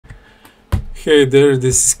Hey there,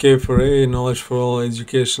 this is K4A, Knowledge for All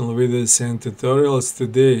educational videos and tutorials.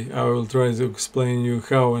 Today I will try to explain you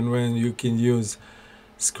how and when you can use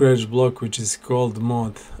Scratch block, which is called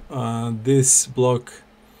mod. This block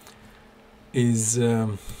is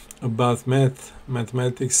about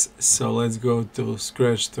mathematics, so let's go to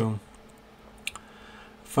Scratch to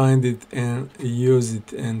find it and use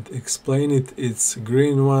it and explain it. It's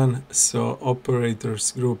green one, so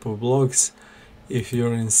operators group of blocks. If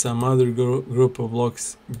you're in some other group of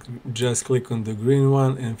blocks, just click on the green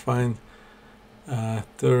one and find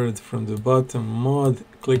third from the bottom, mod,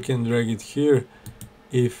 click and drag it here.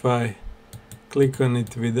 If I click on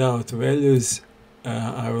it without values,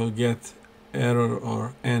 I will get error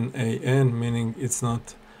or NaN, meaning it's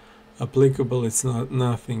not applicable, it's not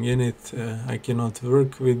nothing in it. I cannot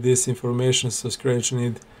work with this information, so Scratch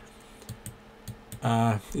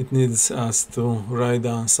it needs us to write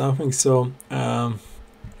down something. So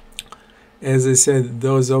as I said,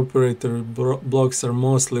 those operator blocks are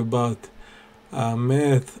mostly about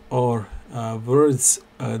math or words.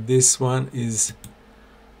 This one is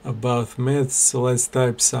about math, so let's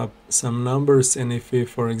type some numbers, and if we,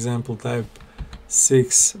 for example, type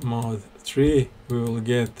 6 mod 3, we will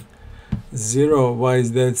get 0. Why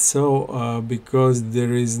is that so? Because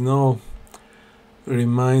there is no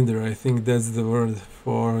reminder, I think that's the word,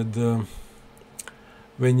 for the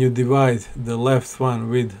when you divide the left one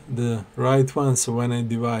with the right one. So when I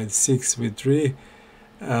divide 6 with 3,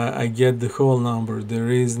 I get the whole number. There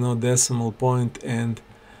is no decimal point, and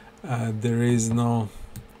there is no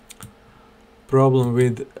problem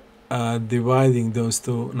with dividing those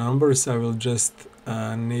two numbers. I will just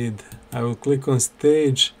I will click on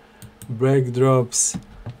stage, backdrops,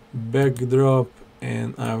 backdrop,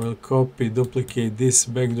 and I will copy, duplicate this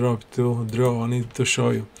backdrop to draw on it to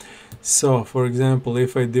show you. So for example,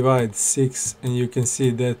 if I divide 6, and you can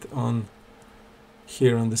see that on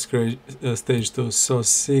here on the stage 2, so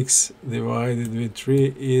 6 divided with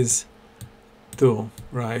 3 is 2,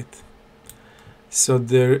 right? So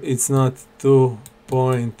there it's not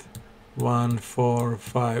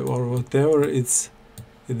 2.145 or whatever, it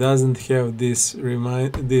doesn't have this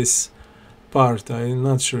part. I'm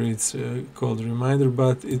not sure it's called reminder,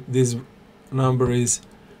 but this number is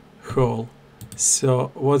whole.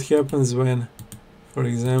 So what happens when, for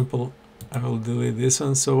example, I will delete this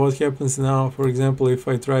one. So what happens now, for example, if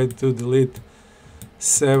I try to delete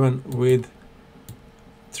 7 with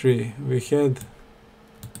 3, we had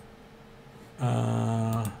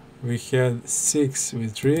 6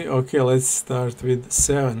 with 3. Okay, let's start with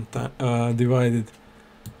 7 divided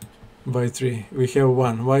by 3. We have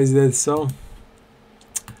 1. Why is that so?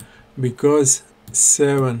 Because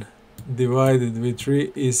 7 divided with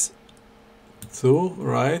 3 is 2,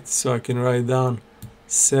 right? So I can write down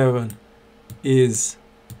 7 is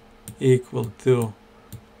equal to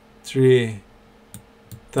 3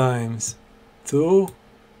 times 2,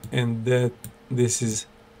 and that this is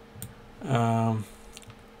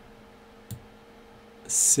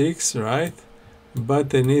 6, right?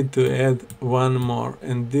 But I need to add one more,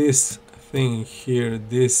 and this thing here,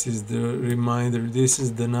 this is the reminder, this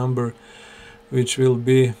is the number which will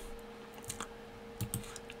be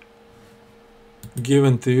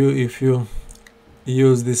given to you if you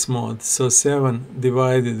use this mod. So 7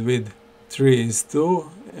 divided with 3 is 2,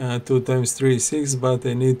 2 times 3 is 6, but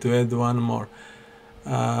I need to add one more.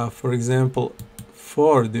 For example,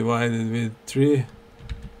 4 divided with 3,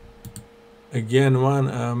 again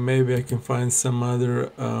 1. Maybe I can find some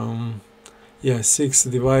other, yeah, 6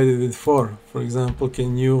 divided with 4, for example.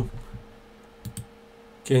 Can you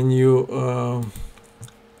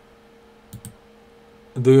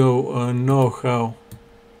do you know how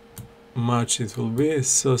much it will be?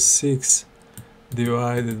 So 6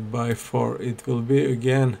 divided by 4, it will be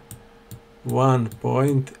again 1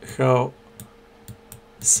 point. How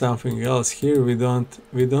something else here, we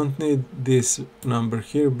don't need this number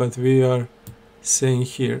here, but we are saying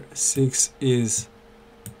here 6 is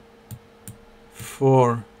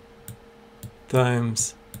 4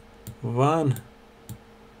 times 1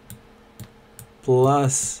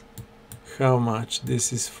 plus how much?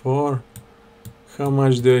 This is 4. How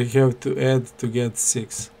much do I have to add to get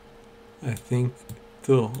 6? I think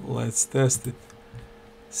 2. Let's test it.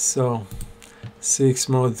 So 6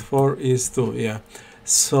 mod 4 is 2, yeah.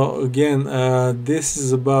 So again, this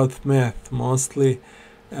is about math mostly.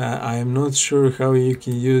 I am not sure how you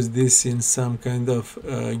can use this in some kind of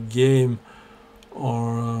game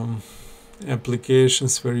or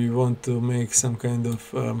applications where you want to make some kind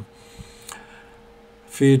of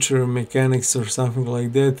feature mechanics or something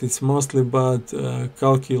like that. It's mostly about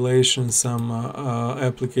calculations, some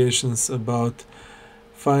applications about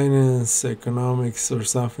finance, economics, or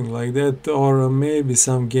something like that, or maybe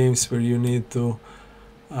some games where you need to,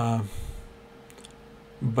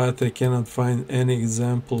 but I cannot find any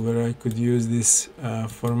example where I could use this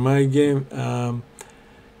for my game.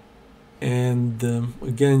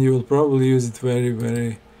 Again, you will probably use it very,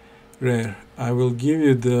 very rare. I will give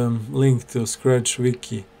you the link to Scratch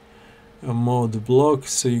Wiki mode block,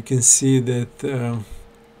 so you can see that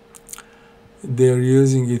they are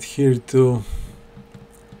using it here to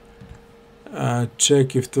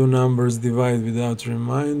check if two numbers divide without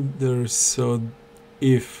reminders. So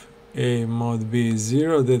if a mod b is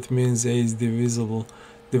 0, that means a is divisible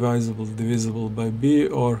by b,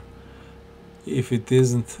 or if it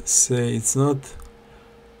isn't, say it's not.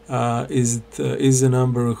 Is a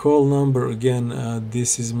number a whole number? Again,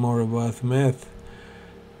 this is more about math,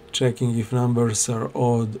 checking if numbers are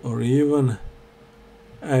odd or even.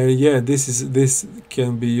 Yeah, this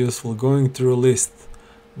can be useful. Going through a list,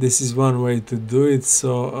 this is one way to do it.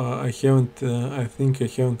 So I think I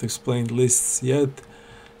haven't explained lists yet,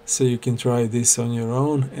 so you can try this on your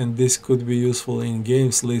own, and this could be useful in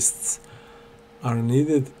games. Lists are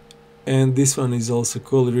needed. And this one is also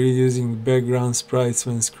cool, reusing background sprites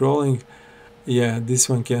when scrolling. Yeah, this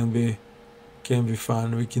one can be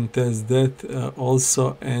fun. We can test that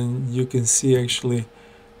also, and you can see actually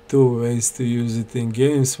two ways to use it in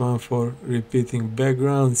games, one for repeating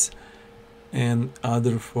backgrounds and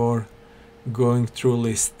other for going through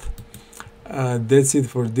list. That's it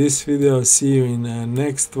for this video. See you in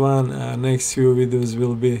next one. Next few videos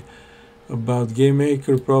will be about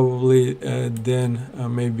GameMaker probably, then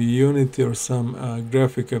maybe Unity or some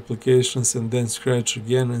graphic applications, and then Scratch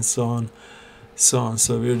again, and so on.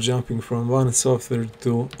 So we're jumping from one software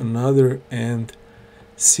to another, and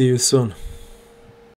see you soon.